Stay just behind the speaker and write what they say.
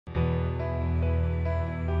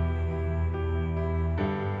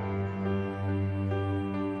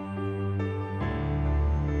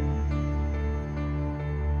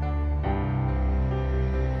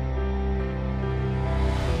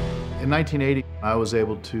1980, I was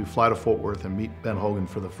able to fly to Fort Worth and meet Ben Hogan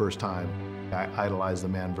for the first time. I idolized the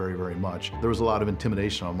man very, very much. There was a lot of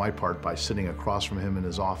intimidation on my part by sitting across from him in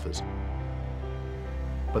his office.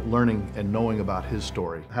 But learning and knowing about his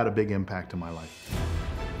story had a big impact in my life.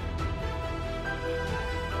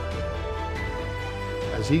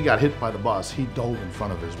 As he got hit by the bus, he dove in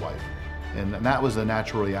front of his wife. And that was the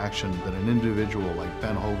natural reaction that an individual like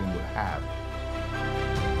Ben Hogan would have.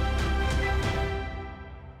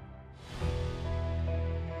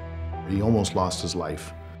 He almost lost his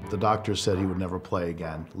life. The doctor said he would never play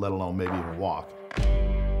again, let alone maybe even walk.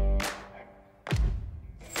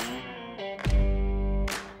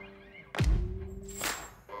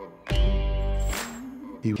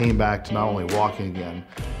 He came back to not only walking again,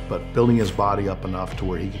 but building his body up enough to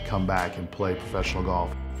where he could come back and play professional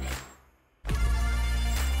golf.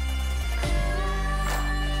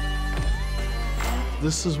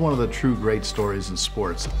 This is one of the true great stories in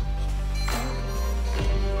sports.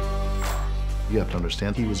 You have to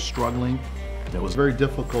understand, he was struggling, and it was very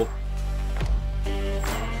difficult.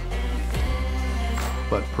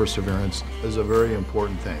 But perseverance is a very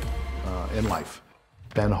important thing in life.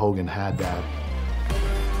 Ben Hogan had that.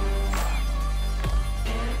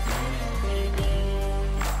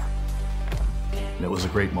 And it was a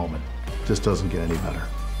great moment. This doesn't get any better.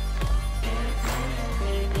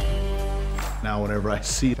 Now, whenever I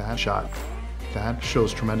see that shot, that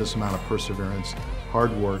shows tremendous amount of perseverance,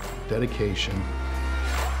 hard work, dedication.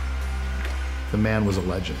 The man was a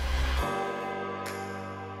legend.